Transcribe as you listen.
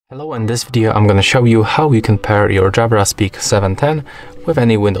Hello, in this video I'm going to show you how you can pair your Jabra Speak 710 with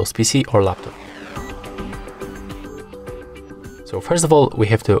any Windows PC or laptop. So first of all, we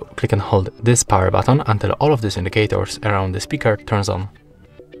have to click and hold this power button until all of these indicators around the speaker turns on.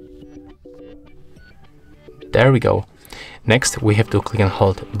 There we go. Next, we have to click and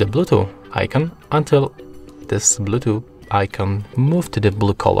hold the Bluetooth icon until this Bluetooth icon moves to the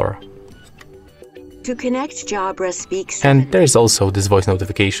blue color. To connect Jabra Speak, and there is also this voice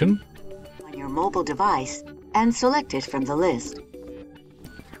notification on your mobile device and select it from the list.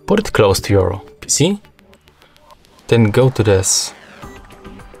 Put it close to your PC, then go to this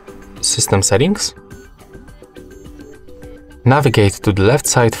system settings, navigate to the left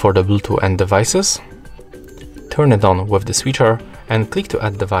side for the Bluetooth and devices, turn it on with the switcher and click to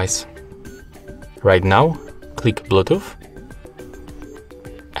add device. Right now, click Bluetooth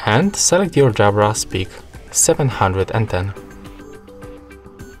and select your Jabra Speak 710.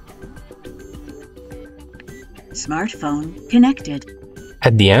 Smartphone connected.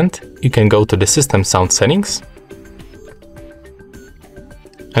 At the end, you can go to the system sound settings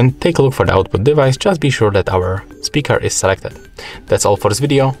and take a look for the output device. Just be sure that our speaker is selected. That's all for this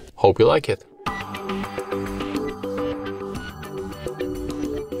video. Hope you like it.